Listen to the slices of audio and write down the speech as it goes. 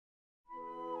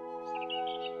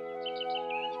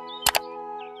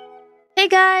Hey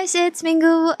guys, it's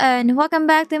Mingu and welcome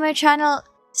back to my channel.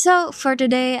 So for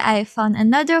today, I found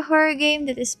another horror game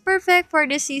that is perfect for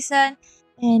this season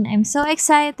and I'm so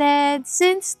excited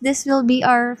since this will be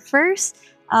our first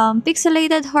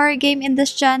pixelated horror game in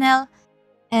this channel.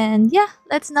 And yeah,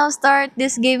 let's now start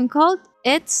this game called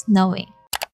It's Snowing.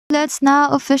 Let's now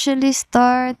officially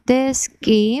start this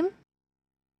game.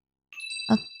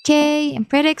 Okay, I'm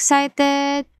pretty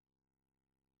excited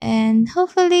and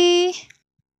hopefully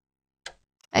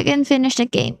I can finish the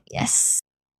game. Yes.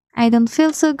 I don't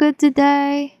feel so good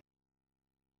today.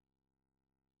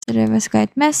 Today was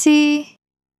quite messy.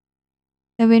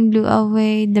 The wind blew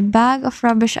away the bag of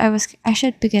rubbish I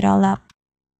should pick it all up.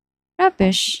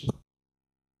 Rubbish.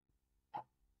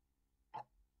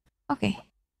 Okay.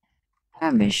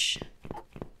 Rubbish.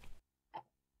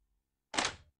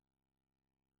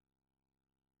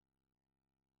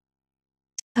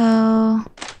 So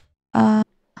uh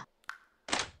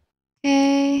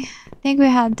okay. I think we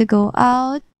have to go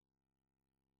out.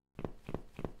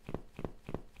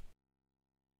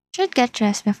 Should get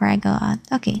dressed before I go out.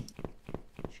 Okay.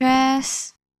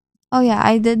 Dress. Oh yeah,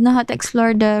 I did not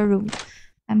explore the room.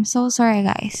 I'm so sorry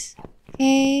guys.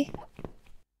 Okay.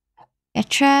 Get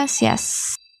dressed,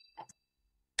 yes.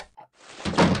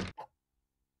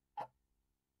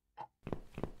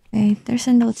 Wait, there's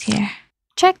a note here.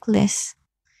 Checklist.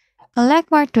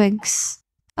 Collect more twigs.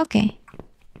 Okay.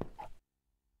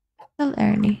 Still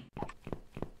early.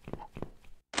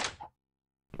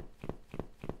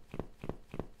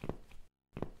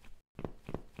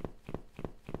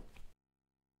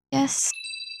 Yes.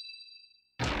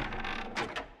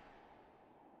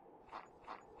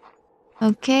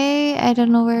 Okay, I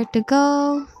don't know where to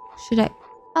go. Should I?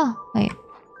 Oh, wait.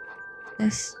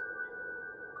 This.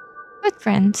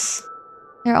 Footprints.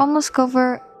 They're almost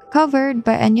covered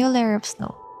by a new layer of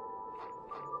snow.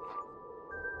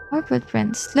 More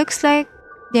footprints. Looks like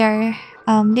they're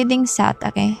leading south.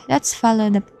 Okay, let's follow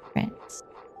the footprints.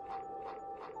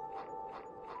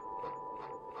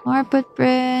 More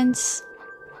footprints.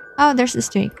 Oh, there's a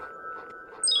streak.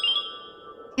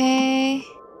 Okay.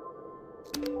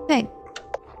 Wait.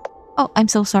 Oh, I'm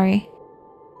so sorry.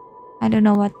 I don't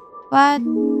know what. What?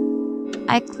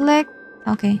 I clicked.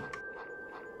 Okay.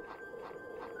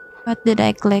 What did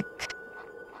I click?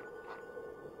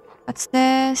 What's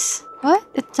this? What?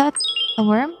 Is that a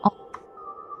worm? Oh,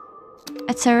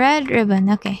 it's a red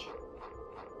ribbon. Okay.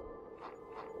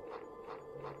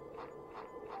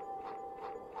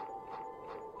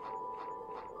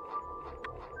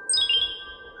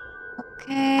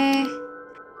 Okay.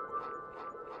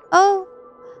 Oh,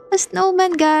 a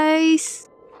snowman, guys.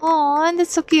 Oh, and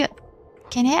that's so cute.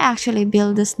 Can I actually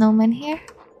build a snowman here?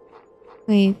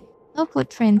 Wait, no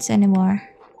footprints anymore.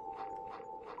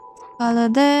 Follow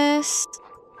this.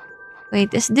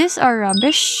 Wait, is this our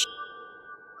rubbish?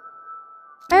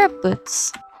 Pair of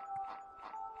boots.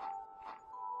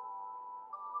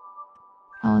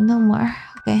 Oh, no more.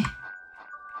 Okay.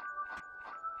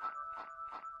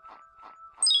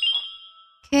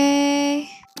 Okay.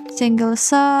 Single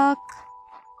sock.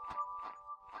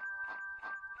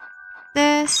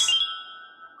 This.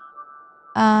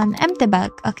 An empty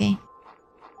bag. Okay.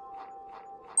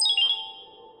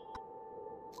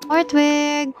 More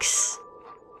twigs.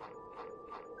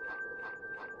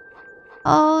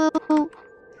 Oh,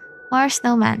 more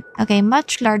snowman. Okay,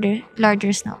 much larger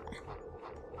snowman.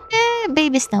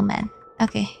 Baby snowman.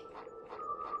 Okay.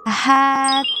 A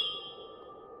hat.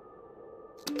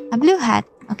 A blue hat.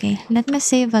 Okay, let me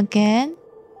save again.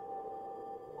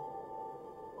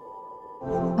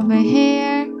 Over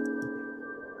here.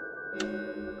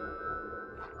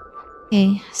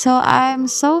 Okay, so I'm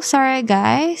so sorry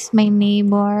guys. My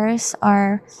neighbors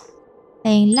are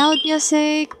playing loud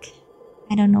music.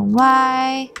 I don't know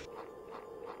why.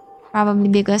 Probably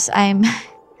because I'm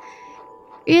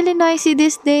really noisy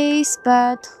these days,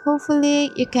 but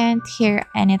hopefully you can't hear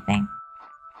anything.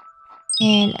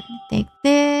 Okay, let me take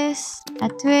this. A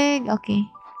twig. Okay.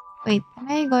 Wait, am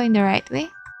I going the right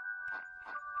way?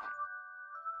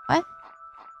 What?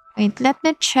 Wait, let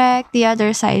me check the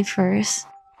other side first.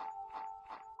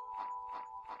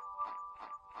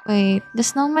 Wait, the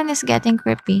snowman is getting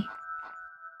creepy.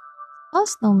 Oh,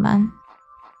 snowman.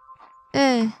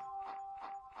 Ugh.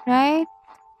 Right?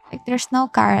 Like there's no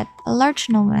carrot. A large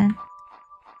snowman.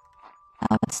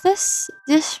 What's this?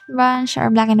 This branch are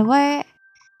black in the way.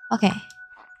 Okay.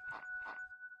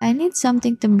 I need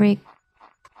something to break.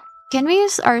 Can we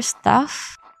use our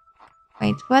stuff?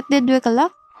 Wait, what did we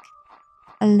collect?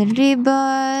 A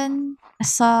ribbon, a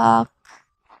sock,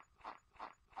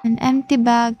 an empty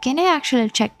bag. Can I actually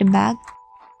check the bag?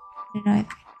 I don't know.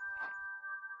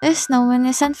 This snowman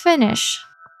isn't finished.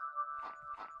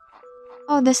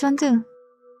 Oh, this one too.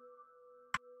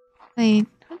 Wait,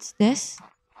 what's this?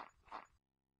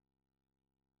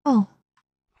 Oh,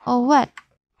 oh, what?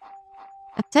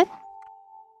 That's it?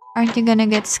 Aren't you gonna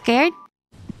get scared?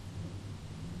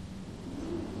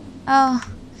 Oh,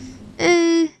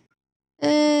 uh,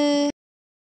 uh,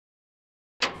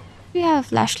 do you have a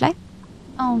flashlight?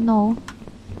 Oh no.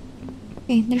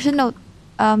 Okay, there's a note.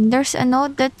 There's a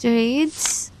note that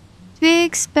reads,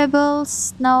 twigs,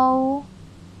 pebbles, snow,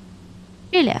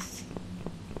 relief.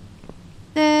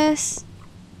 This,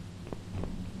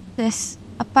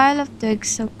 a pile of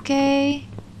twigs. Okay.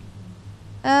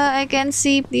 I can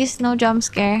see. Please, no jump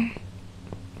scare.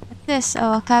 What's this?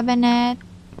 Oh, a cabinet.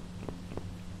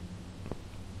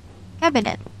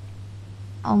 Cabinet.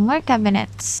 Oh, more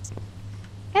cabinets.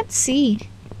 Can't see.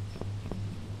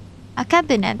 A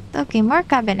cabinet. Okay, more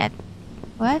cabinet.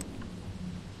 What?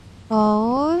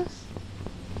 Oh,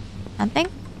 nothing.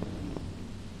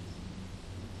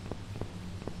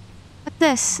 What's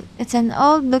this? It's an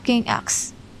old-looking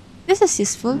axe. This is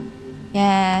useful.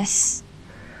 Yes.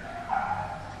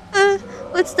 Uh,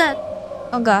 what's that?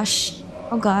 Oh gosh.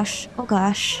 Oh gosh. Oh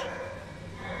gosh.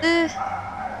 Uh,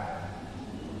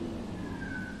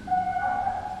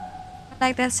 I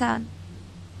like that sound.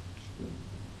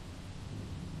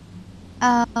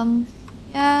 Um.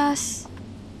 Yes.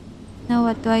 Now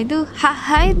what do I do?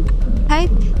 Hide,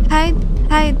 hide, hide,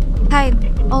 hide, hide.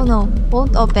 Oh no,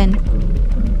 won't open.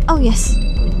 Oh yes.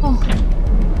 Oh,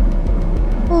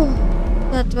 oh,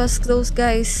 that was close,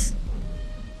 guys.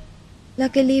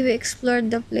 Luckily, we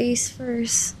explored the place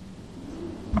first.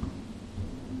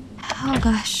 Oh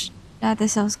gosh, that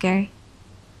is so scary.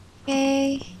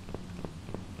 Okay,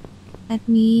 let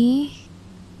me.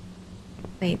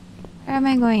 Wait, where am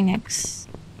I going next?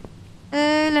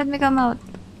 Let me come out.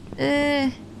 Uh,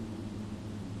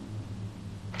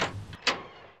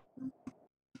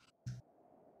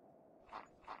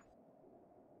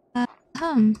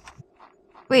 um.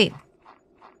 Wait,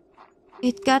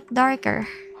 it got darker.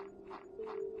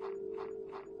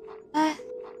 Uh,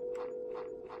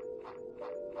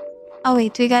 oh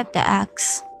wait, we got the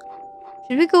axe.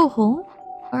 Should we go home?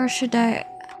 Or should I?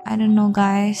 I don't know,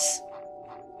 guys.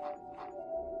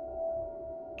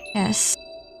 Yes.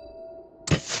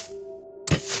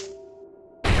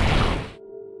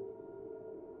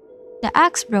 The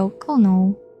axe broke. Oh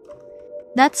no.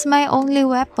 That's my only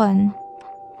weapon.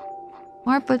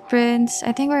 More footprints.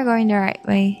 I think we're going the right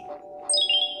way.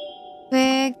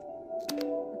 Quick.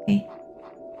 Okay.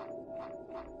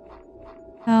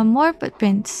 More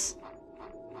footprints.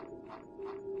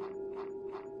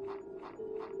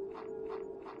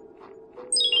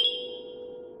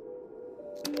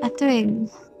 A twig.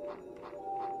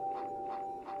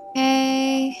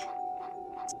 Okay.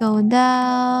 Let's go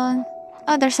down.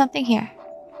 Oh, there's something here.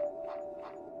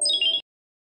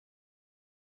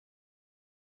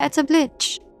 That's a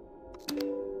bleach.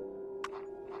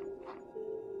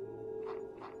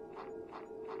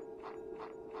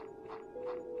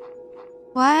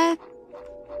 What?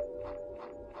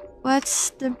 What's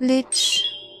the bleach?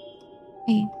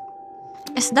 Wait.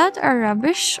 Is that a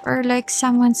rubbish or like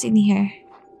someone's in here?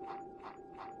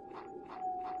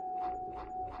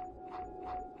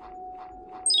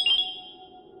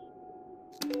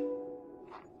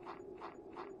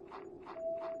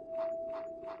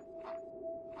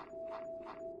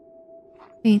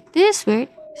 Wait, this is weird.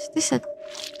 Is this a...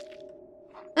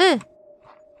 Ugh!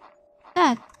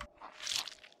 That.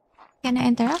 Can I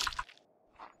interrupt?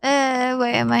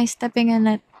 Why am I stepping in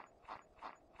it?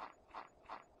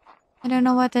 I don't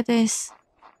know what it is.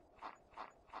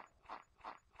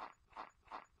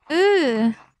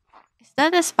 Ugh! Is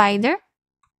that a spider?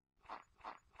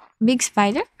 Big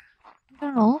spider? I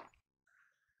don't know.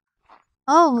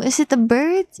 Oh, is it a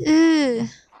bird? Ugh.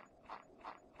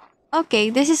 Okay,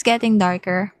 this is getting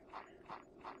darker.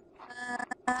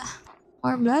 Uh,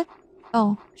 more blood?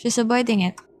 Oh, she's avoiding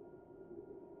it.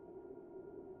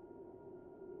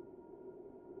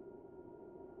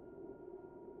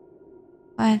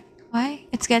 What? Why?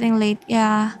 It's getting late.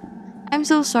 Yeah. I'm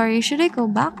so sorry. Should I go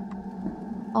back?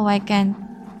 Oh, I can't.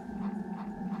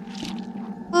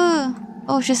 Oh,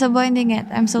 oh, she's avoiding it.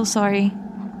 I'm so sorry.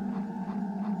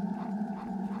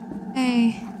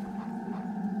 Hey.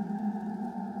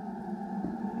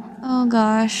 Oh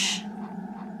gosh.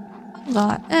 Oh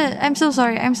god. I'm so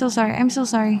sorry. I'm so sorry. I'm so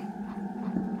sorry.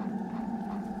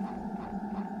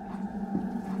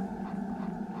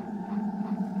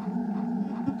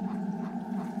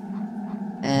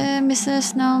 Mr.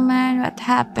 Snowman, what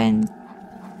happened?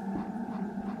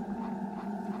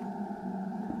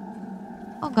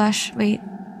 Oh gosh, wait.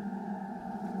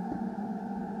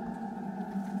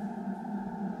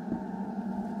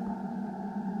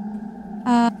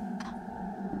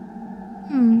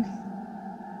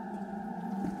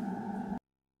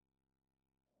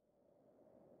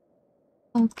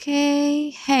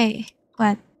 Okay. Hey,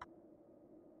 what?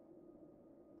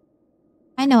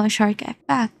 I know a shortcut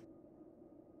back.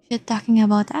 She talking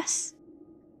about us?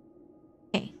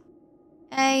 Okay.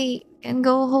 Hey, can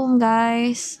go home,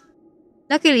 guys.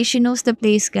 Luckily, she knows the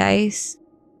place, guys.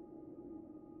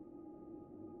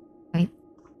 Wait.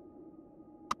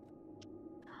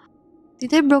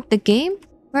 Did I broke the game?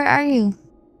 Where are you?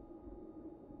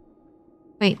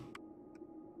 Wait.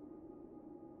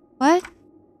 What?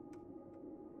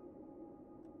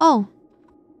 Oh,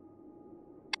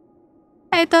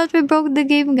 I thought we broke the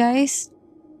game, guys.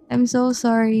 I'm so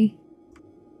sorry.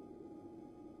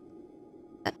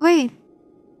 Wait.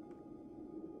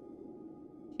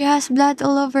 She has blood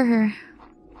all over her.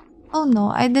 Oh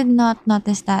no, I did not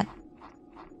notice that.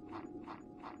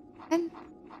 When,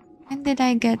 when did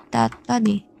I get that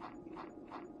bloody?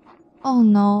 Oh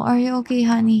no, are you okay,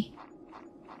 honey?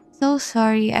 So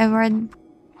sorry, I read.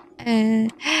 Uh,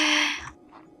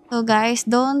 so guys,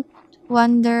 don't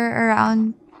wander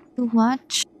around too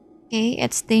much. Okay,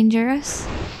 it's dangerous.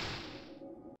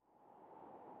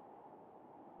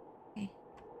 Okay.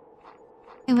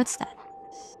 Hey, what's that?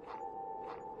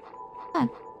 That.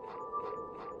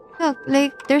 Look,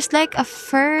 like there's like a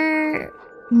fur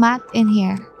mat in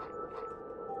here.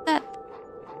 That.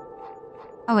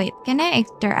 Oh wait, can I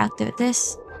interact with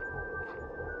this?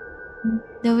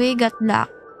 The way got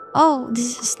blocked. Oh,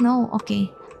 this is snow.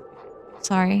 Okay.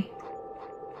 Sorry.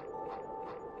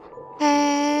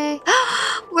 Hey.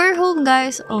 We're home,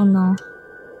 guys. Oh no.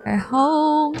 We're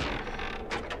home.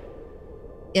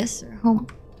 Yes, we're home.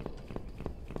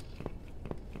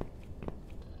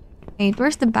 Wait,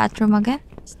 where's the bathroom again?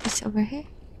 Is this over here?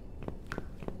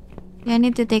 Do I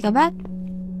need to take a bath?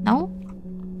 No?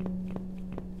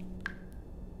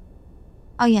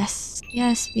 Oh, yes.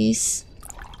 Yes, please.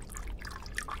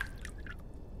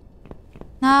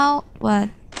 Now, what?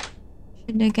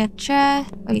 Should I get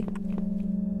dressed? Wait.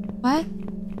 What?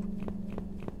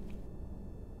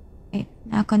 Wait,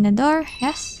 knock on the door.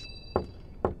 Yes.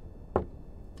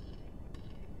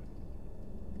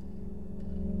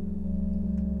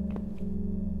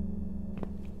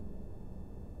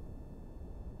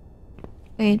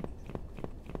 Wait.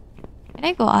 Can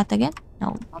I go out again?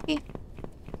 No. Okay.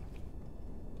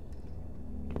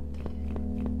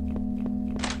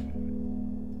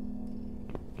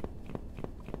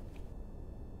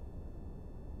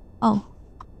 Oh.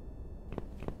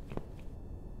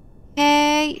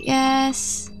 Hey,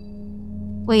 yes.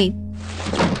 Wait.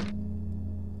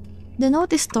 The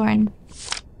note is torn.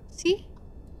 See?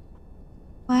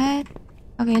 What?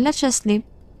 Okay, let's just sleep.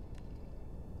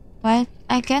 What?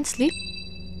 I can't sleep?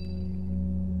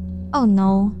 Oh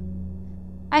no.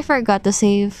 I forgot to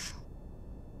save.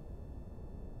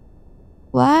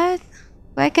 What?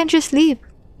 Why can't you sleep?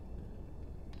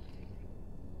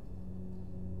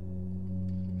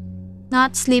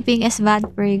 Not sleeping is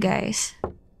bad for you guys.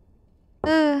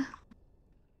 Uh,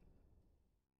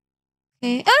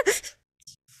 okay.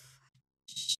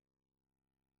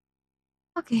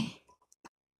 Okay.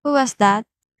 Who was that?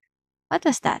 What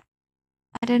was that?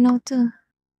 I don't know too.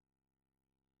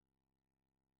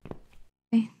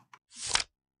 Okay.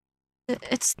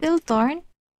 It's still torn?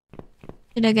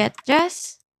 Should I get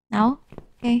dressed? No?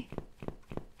 Okay.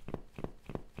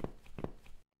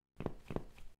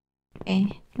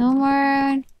 Okay. No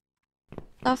more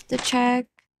stuff to check.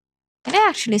 Can I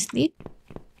actually sleep?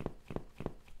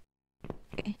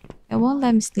 Okay. I won't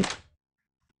let me sleep.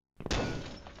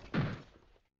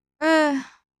 Uh,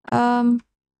 um,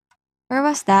 where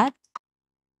was that?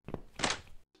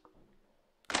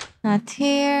 Not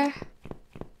here.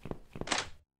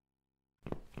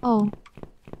 Oh.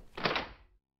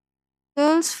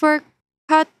 Tools for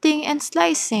cutting and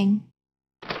slicing.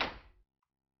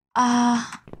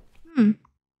 Ah. Hmm.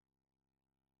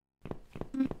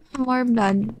 More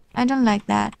blood. I don't like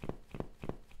that.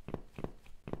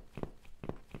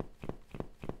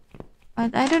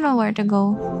 But I don't know where to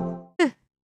go.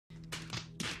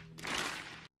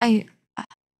 I.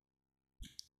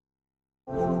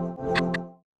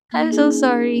 I'm so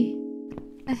sorry.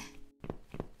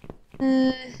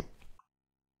 Uh,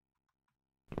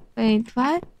 wait,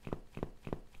 what?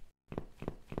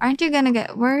 Aren't you gonna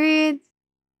get worried?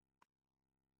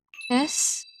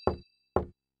 Yes?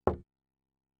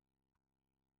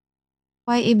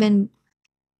 Why even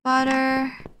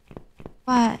bother?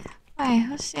 What? Why?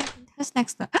 Who's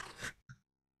next?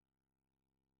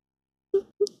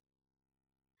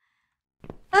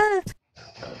 Ah,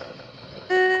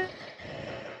 uh,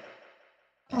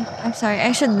 oh, I'm sorry.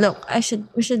 I should look.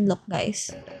 We should look,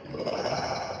 guys.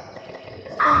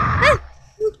 Oh,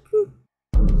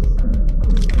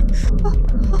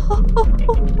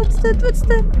 Oh, what's that? What's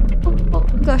that? Oh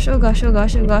gosh, oh gosh, oh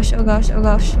gosh, oh gosh, oh gosh, oh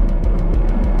gosh.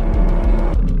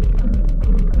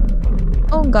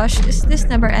 Oh gosh, is this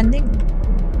never ending?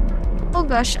 Oh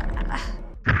gosh.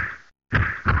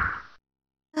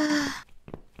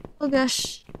 Oh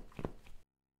gosh.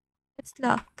 It's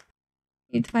locked.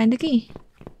 Need to find the key.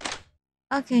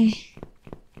 Okay.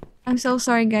 I'm so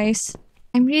sorry, guys.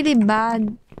 I'm really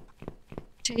bad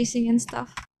chasing and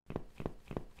stuff.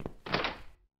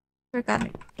 Forgot.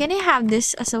 Can I have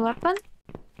this as a weapon?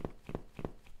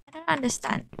 I don't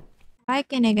understand. Why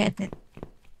can I get it?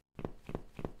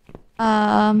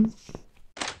 I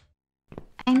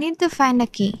need to find a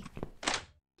key.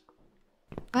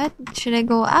 What? Should I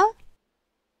go out?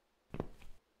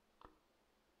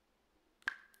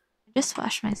 Just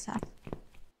wash myself.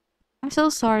 I'm so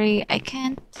sorry. I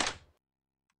can't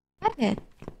get it.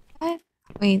 What?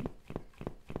 Wait.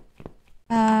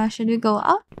 Should we go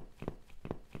out?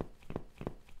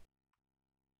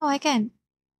 Oh, I can.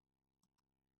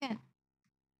 Can.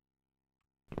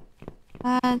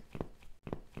 But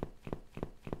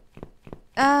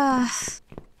uh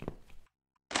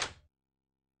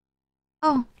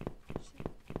oh.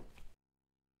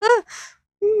 Ah!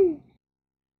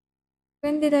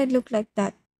 When did I look like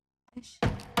that?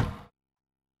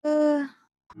 Uh,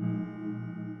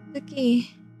 the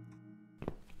key.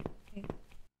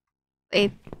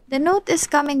 Wait, the note is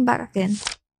coming back again.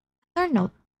 Our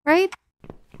note, right?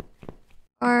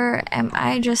 Or am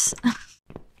I just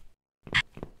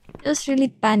just really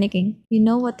panicking? You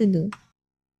know what to do.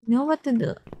 You know what to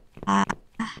do. I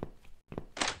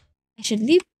should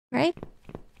leave, right?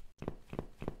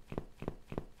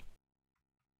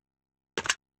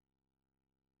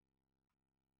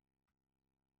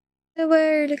 They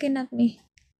were looking at me.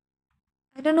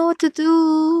 I don't know what to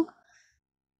do.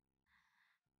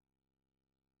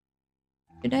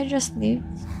 Should I just leave?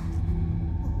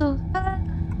 So,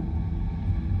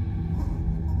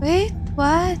 wait,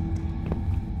 what?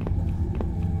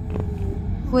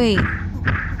 Wait.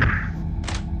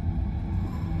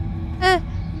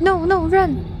 No, no,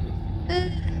 run.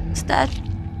 What's that?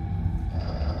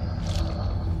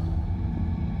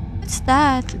 What's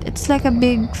that? It's like a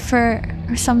big fur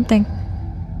or something.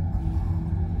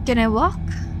 Can I walk?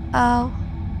 Oh,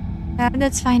 now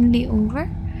that's finally over.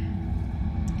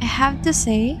 I have to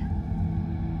say,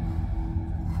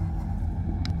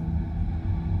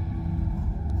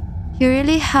 you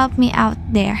really helped me out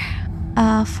there.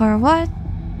 For what?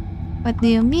 What do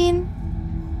you mean?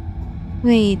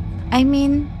 Wait, I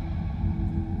mean...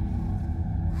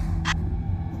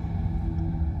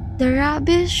 The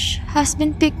rubbish has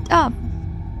been picked up.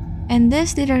 And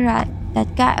this little rat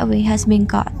that got away has been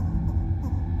caught.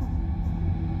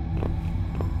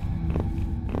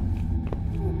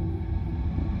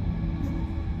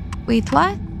 Wait,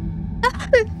 what?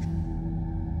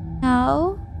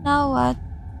 Now? Now what?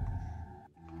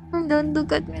 Don't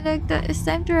look at me like that. It's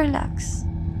time to relax.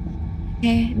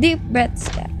 Okay, deep breaths,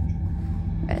 guys.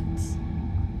 Breaths.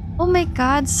 Oh my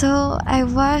god, so I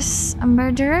was a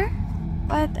murderer?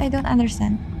 But I don't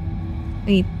understand.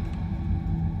 Wait.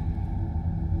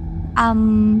 I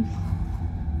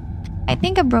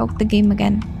think I broke the game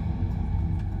again.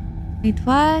 Wait,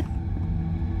 what?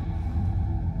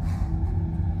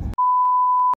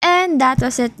 And that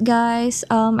was it, guys.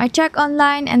 I checked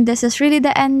online and this is really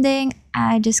the ending.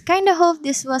 I just kind of hope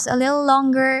this was a little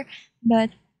longer, but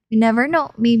you never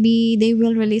know. Maybe they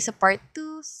will release a part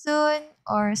 2 soon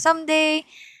or someday.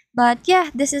 But yeah,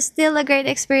 this is still a great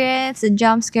experience. The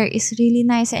jump scare is really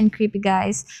nice and creepy,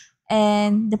 guys.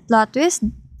 And the plot twist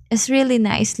is really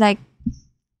nice. Like,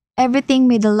 everything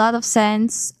made a lot of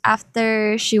sense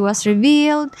after she was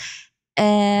revealed.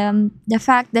 The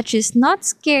fact that she's not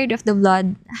scared of the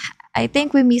blood, I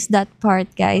think we missed that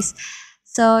part, guys.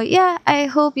 So yeah, I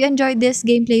hope you enjoyed this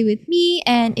gameplay with me,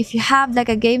 and if you have like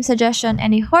a game suggestion,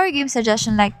 any horror game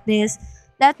suggestion like this,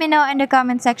 let me know in the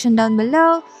comment section down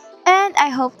below, and I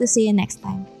hope to see you next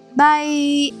time.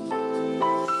 Bye!